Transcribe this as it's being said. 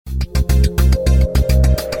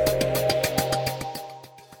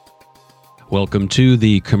Welcome to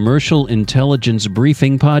the Commercial Intelligence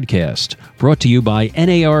Briefing Podcast, brought to you by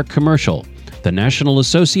NAR Commercial, the National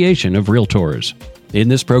Association of Realtors. In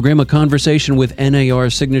this program, a conversation with NAR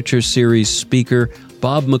Signature Series speaker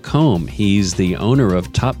Bob McComb. He's the owner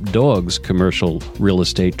of Top Dogs Commercial Real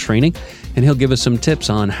Estate Training, and he'll give us some tips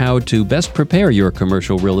on how to best prepare your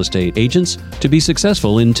commercial real estate agents to be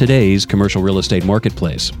successful in today's commercial real estate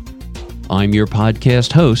marketplace. I'm your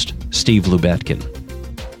podcast host, Steve Lubatkin.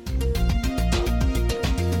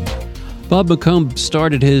 Bob McComb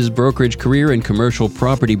started his brokerage career in commercial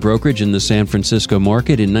property brokerage in the San Francisco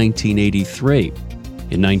market in 1983.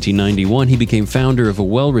 In 1991, he became founder of a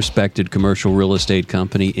well-respected commercial real estate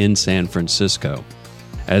company in San Francisco.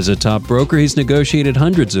 As a top broker, he's negotiated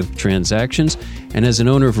hundreds of transactions, and as an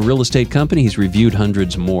owner of a real estate company, he's reviewed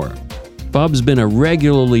hundreds more. Bob's been a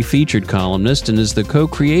regularly featured columnist and is the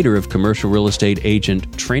co-creator of commercial real estate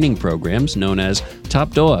agent training programs known as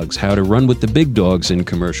Top Dogs, How to Run with the Big Dogs in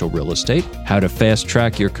Commercial Real Estate, How to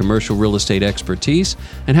Fast-Track Your Commercial Real Estate Expertise,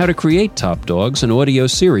 and How to Create Top Dogs, an audio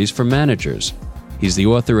series for managers. He's the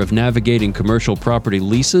author of Navigating Commercial Property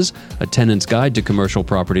Leases, A Tenant's Guide to Commercial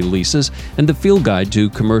Property Leases, and The Field Guide to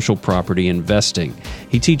Commercial Property Investing.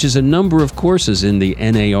 He teaches a number of courses in the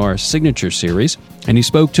NAR Signature Series, and he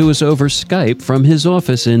spoke to us over Skype from his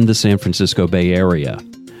office in the San Francisco Bay Area.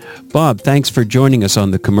 Bob, thanks for joining us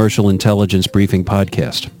on the Commercial Intelligence Briefing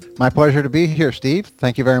Podcast. My pleasure to be here, Steve.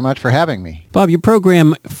 Thank you very much for having me. Bob, your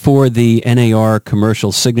program for the NAR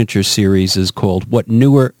Commercial Signature Series is called What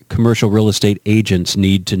Newer Commercial Real Estate Agents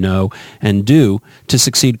Need to Know and Do to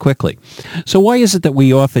Succeed Quickly. So why is it that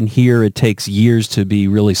we often hear it takes years to be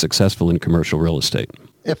really successful in commercial real estate?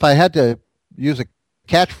 If I had to use a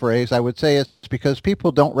catchphrase, I would say it's because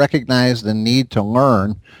people don't recognize the need to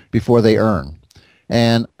learn before they earn.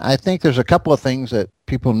 And I think there's a couple of things that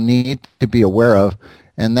people need to be aware of,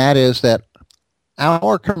 and that is that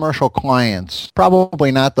our commercial clients,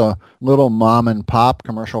 probably not the little mom and pop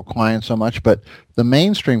commercial clients so much, but the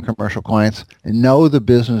mainstream commercial clients know the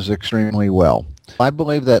business extremely well. I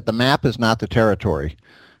believe that the map is not the territory.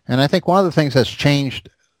 And I think one of the things that's changed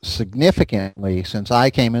significantly since I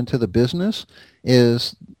came into the business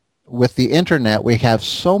is with the internet, we have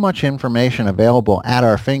so much information available at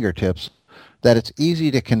our fingertips that it's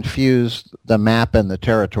easy to confuse the map and the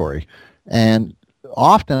territory. And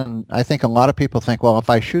often, I think a lot of people think, well,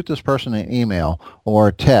 if I shoot this person an email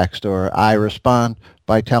or text or I respond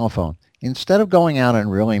by telephone, instead of going out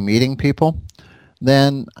and really meeting people,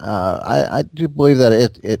 then I do believe that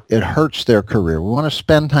it hurts their career. We want to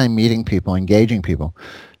spend time meeting people, engaging people.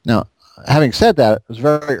 Now, having said that, I was a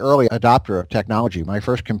very early adopter of technology. My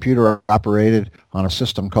first computer operated on a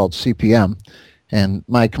system called CP/M. And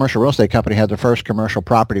my commercial real estate company had the first commercial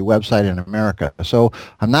property website in America. So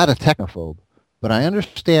I'm not a technophobe, but I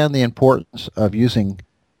understand the importance of using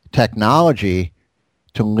technology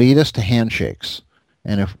to lead us to handshakes.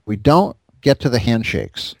 And if we don't get to the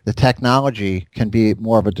handshakes, the technology can be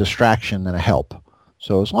more of a distraction than a help.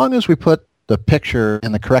 So as long as we put the picture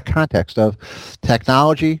in the correct context of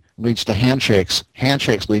technology leads to handshakes,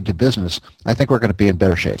 handshakes lead to business, I think we're going to be in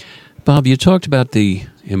better shape. Bob, you talked about the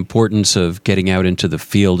importance of getting out into the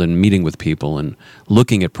field and meeting with people and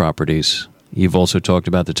looking at properties. You've also talked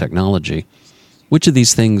about the technology. Which of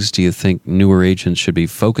these things do you think newer agents should be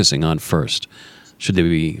focusing on first? Should they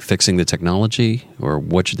be fixing the technology, or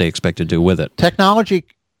what should they expect to do with it? Technology,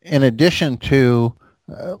 in addition to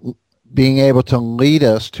being able to lead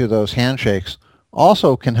us to those handshakes,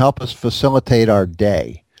 also can help us facilitate our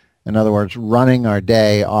day. In other words, running our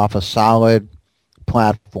day off a solid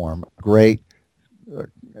platform, great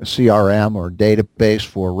CRM or database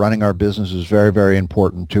for running our business is very, very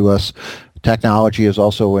important to us. Technology is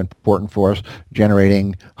also important for us,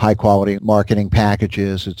 generating high-quality marketing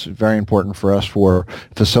packages. It's very important for us for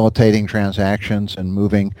facilitating transactions and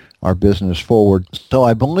moving our business forward. So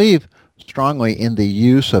I believe strongly in the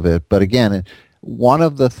use of it. But again, one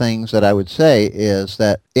of the things that I would say is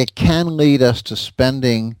that it can lead us to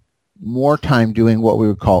spending more time doing what we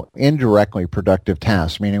would call indirectly productive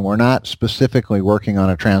tasks, meaning we're not specifically working on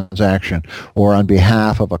a transaction or on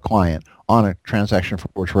behalf of a client on a transaction for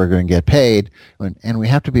which we're going to get paid, and we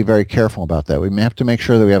have to be very careful about that. We have to make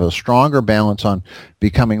sure that we have a stronger balance on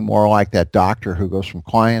becoming more like that doctor who goes from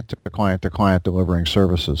client to client to client delivering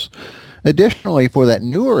services. Additionally, for that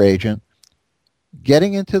newer agent,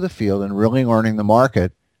 getting into the field and really learning the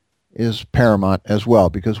market is paramount as well,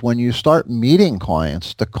 because when you start meeting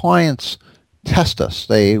clients, the clients test us.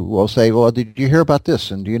 They will say, well, did you hear about this?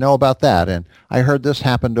 And do you know about that? And I heard this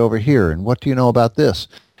happened over here. And what do you know about this?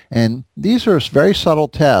 And these are very subtle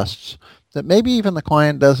tests that maybe even the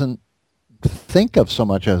client doesn't think of so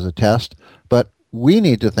much as a test, but we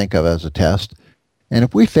need to think of as a test. And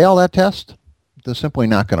if we fail that test, they're simply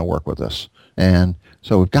not going to work with us. And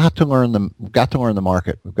so we've got to learn the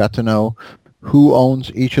market. We've got to know who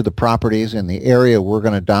owns each of the properties in the area we're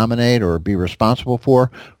going to dominate or be responsible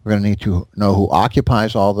for. We're going to need to know who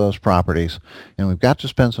occupies all those properties. And we've got to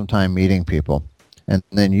spend some time meeting people and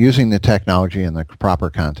then using the technology in the proper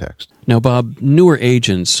context. Now, Bob, newer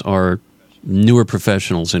agents are newer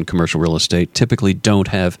professionals in commercial real estate, typically don't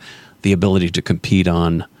have the ability to compete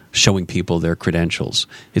on showing people their credentials.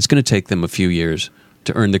 It's going to take them a few years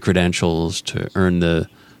to earn the credentials, to earn the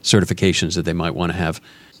certifications that they might want to have.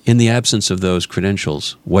 In the absence of those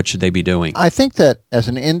credentials, what should they be doing? I think that as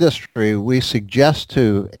an industry, we suggest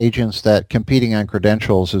to agents that competing on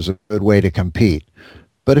credentials is a good way to compete.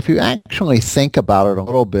 But if you actually think about it a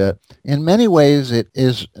little bit, in many ways it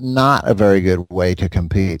is not a very good way to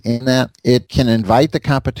compete, in that it can invite the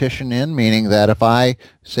competition in, meaning that if I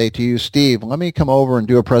say to you, Steve, let me come over and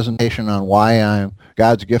do a presentation on why I'm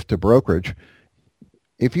God's gift to brokerage,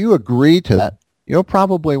 if you agree to that, you'll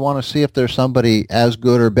probably want to see if there's somebody as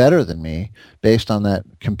good or better than me based on that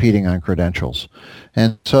competing on credentials.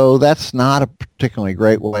 And so that's not a particularly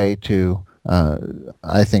great way to,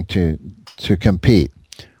 I think, to compete.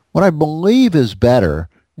 What I believe is better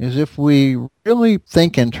is if we really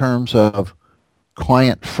think in terms of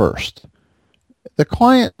client first. The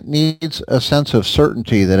client needs a sense of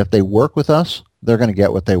certainty that if they work with us, they're going to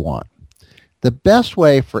get what they want. The best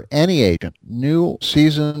way for any agent, new,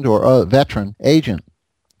 seasoned, or veteran agent,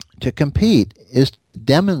 to compete is to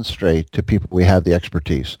demonstrate to people we have the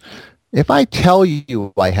expertise. If I tell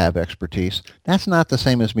you I have expertise, that's not the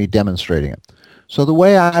same as me demonstrating it. So the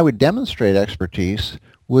way I would demonstrate expertise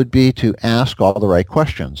would be to ask all the right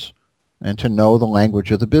questions and to know the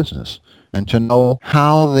language of the business and to know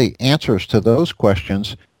how the answers to those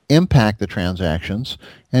questions impact the transactions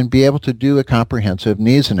and be able to do a comprehensive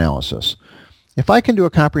needs analysis. If I can do a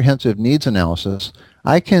comprehensive needs analysis,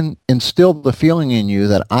 I can instill the feeling in you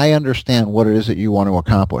that I understand what it is that you want to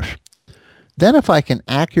accomplish. Then if I can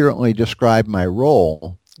accurately describe my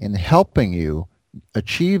role in helping you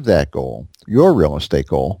achieve that goal, your real estate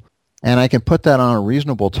goal, and I can put that on a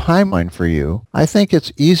reasonable timeline for you, I think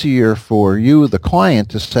it's easier for you, the client,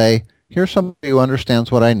 to say, here's somebody who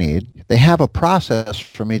understands what I need. They have a process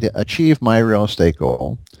for me to achieve my real estate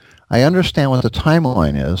goal. I understand what the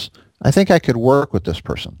timeline is. I think I could work with this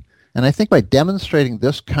person. And I think by demonstrating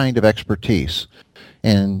this kind of expertise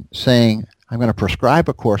and saying, I'm going to prescribe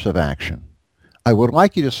a course of action, I would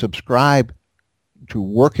like you to subscribe to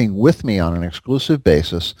working with me on an exclusive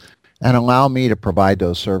basis and allow me to provide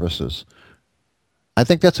those services. I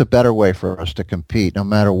think that's a better way for us to compete no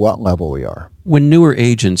matter what level we are. When newer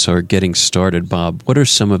agents are getting started, Bob, what are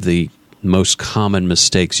some of the most common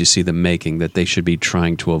mistakes you see them making that they should be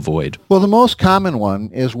trying to avoid? Well, the most common one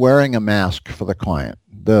is wearing a mask for the client,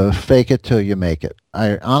 the fake it till you make it.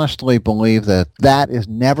 I honestly believe that that is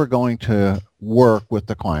never going to work with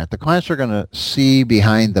the client. The clients are going to see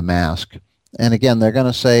behind the mask. And again, they're going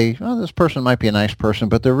to say, oh, this person might be a nice person,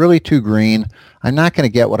 but they're really too green. I'm not going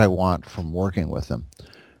to get what I want from working with them.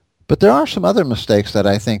 But there are some other mistakes that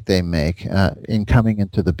I think they make in coming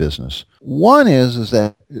into the business. One is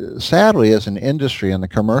that, sadly, as an industry on the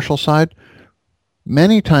commercial side,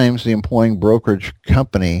 many times the employing brokerage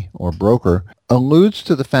company or broker alludes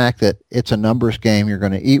to the fact that it's a numbers game. You're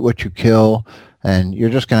going to eat what you kill, and you're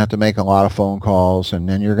just going to have to make a lot of phone calls, and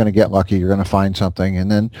then you're going to get lucky. You're going to find something, and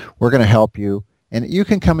then we're going to help you. And you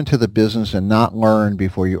can come into the business and not learn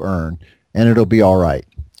before you earn, and it'll be all right.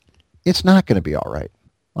 It's not going to be all right.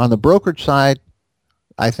 On the brokerage side,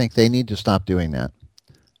 I think they need to stop doing that.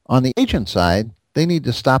 On the agent side, they need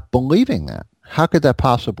to stop believing that. How could that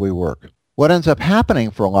possibly work? What ends up happening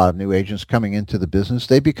for a lot of new agents coming into the business,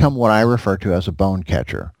 they become what I refer to as a bone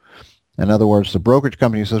catcher. In other words, the brokerage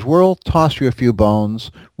company says, we'll toss you a few bones,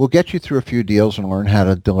 we'll get you through a few deals and learn how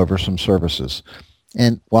to deliver some services.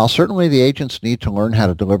 And while certainly the agents need to learn how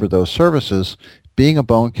to deliver those services, being a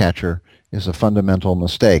bone catcher is a fundamental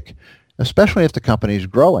mistake, especially if the company is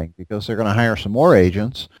growing, because they're going to hire some more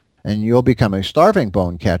agents, and you'll become a starving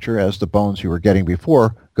bone catcher as the bones you were getting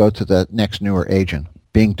before go to the next newer agent,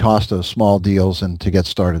 being tossed those small deals and to get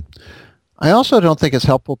started. I also don't think it's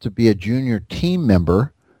helpful to be a junior team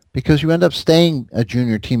member, because you end up staying a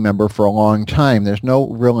junior team member for a long time. There's no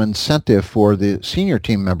real incentive for the senior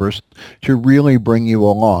team members to really bring you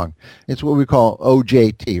along. It's what we call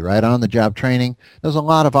OJT, right? On-the-job training. There's a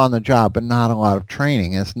lot of on-the-job, but not a lot of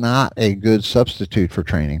training. It's not a good substitute for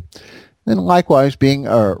training. And likewise, being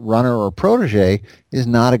a runner or protege is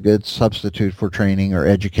not a good substitute for training or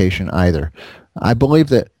education either. I believe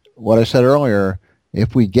that what I said earlier,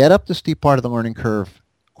 if we get up the steep part of the learning curve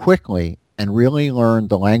quickly and really learn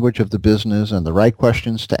the language of the business and the right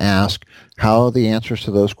questions to ask, how the answers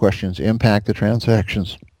to those questions impact the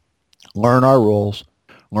transactions, learn our rules,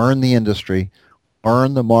 learn the industry,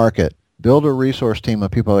 learn the market, build a resource team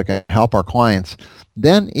of people that can help our clients,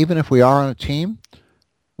 then even if we are on a team,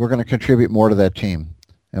 we're going to contribute more to that team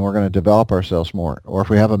and we're going to develop ourselves more. Or if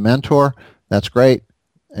we have a mentor, that's great,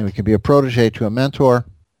 and we can be a protege to a mentor.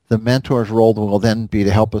 The mentor's role will then be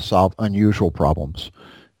to help us solve unusual problems.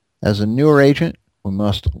 As a newer agent, we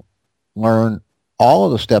must learn all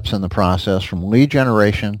of the steps in the process from lead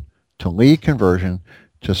generation to lead conversion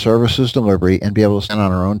to services delivery and be able to stand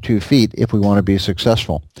on our own 2 feet if we want to be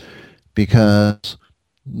successful. Because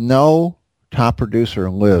no top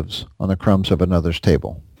producer lives on the crumbs of another's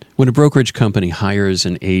table. When a brokerage company hires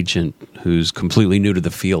an agent who's completely new to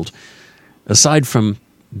the field, aside from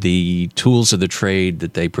the tools of the trade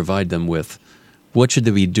that they provide them with, what should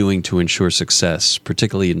they be doing to ensure success,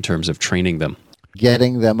 particularly in terms of training them?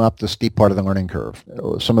 Getting them up the steep part of the learning curve.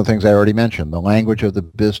 Some of the things I already mentioned, the language of the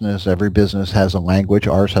business. Every business has a language.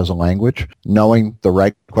 Ours has a language. Knowing the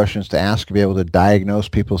right questions to ask to be able to diagnose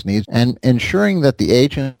people's needs, and ensuring that the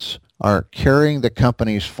agents are carrying the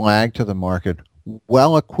company's flag to the market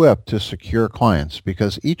well equipped to secure clients,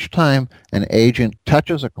 because each time an agent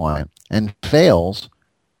touches a client and fails,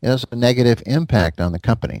 it has a negative impact on the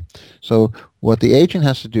company. So what the agent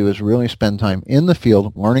has to do is really spend time in the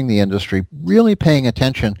field, learning the industry, really paying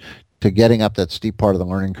attention to getting up that steep part of the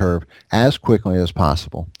learning curve as quickly as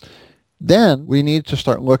possible. Then we need to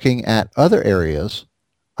start looking at other areas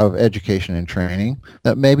of education and training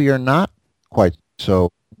that maybe are not quite so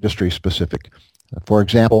industry specific. For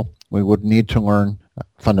example, we would need to learn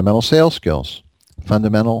fundamental sales skills,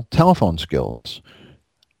 fundamental telephone skills.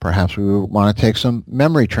 Perhaps we would want to take some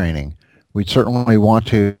memory training. We'd certainly want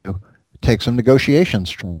to take some negotiations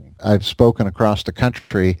training. I've spoken across the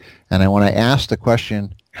country, and when I ask the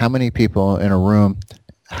question, how many people in a room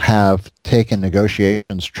have taken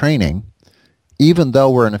negotiations training, even though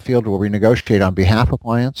we're in a field where we negotiate on behalf of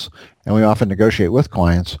clients, and we often negotiate with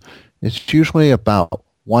clients, it's usually about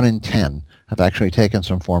 1 in 10 have actually taken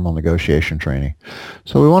some formal negotiation training.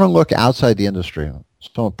 So we want to look outside the industry.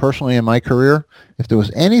 So personally in my career, if there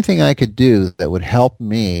was anything I could do that would help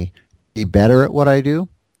me be better at what I do,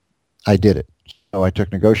 I did it. So I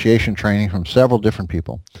took negotiation training from several different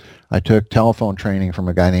people. I took telephone training from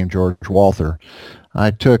a guy named George Walther.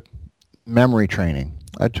 I took memory training.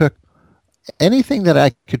 I took anything that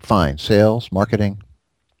I could find, sales, marketing,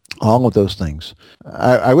 all of those things.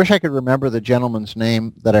 I wish I could remember the gentleman's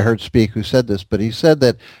name that I heard speak who said this, but he said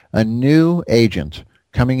that a new agent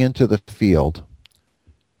coming into the field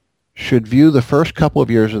should view the first couple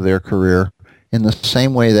of years of their career in the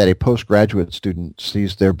same way that a postgraduate student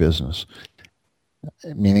sees their business,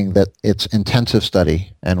 meaning that it's intensive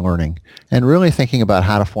study and learning and really thinking about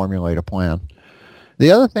how to formulate a plan.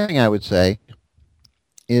 The other thing I would say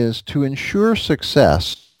is to ensure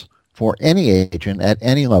success for any agent at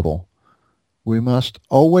any level, we must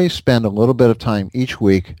always spend a little bit of time each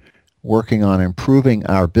week working on improving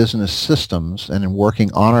our business systems and in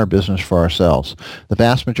working on our business for ourselves. The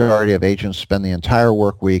vast majority of agents spend the entire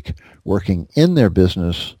work week working in their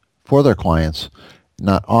business for their clients,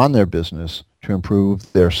 not on their business, to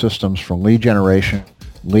improve their systems from lead generation,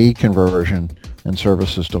 lead conversion, and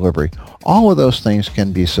services delivery. All of those things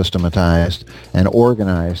can be systematized and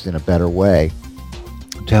organized in a better way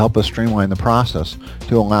to help us streamline the process,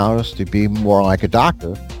 to allow us to be more like a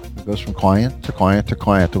doctor who goes from client to client to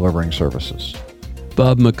client delivering services.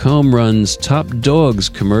 Bob McComb runs Top Dogs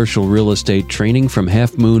commercial real estate training from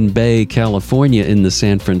Half Moon Bay, California in the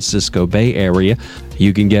San Francisco Bay Area.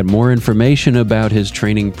 You can get more information about his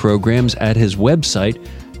training programs at his website,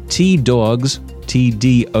 tdogs.com.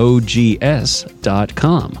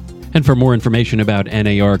 And for more information about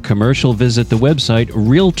NAR Commercial, visit the website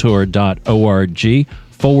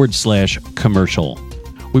realtor.org/commercial.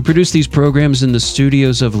 We produce these programs in the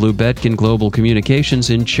studios of Lubetkin Global Communications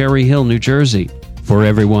in Cherry Hill, New Jersey. For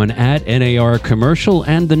everyone at NAR Commercial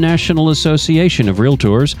and the National Association of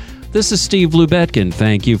Realtors, this is Steve Lubetkin.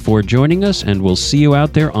 Thank you for joining us, and we'll see you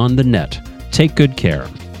out there on the net. Take good care.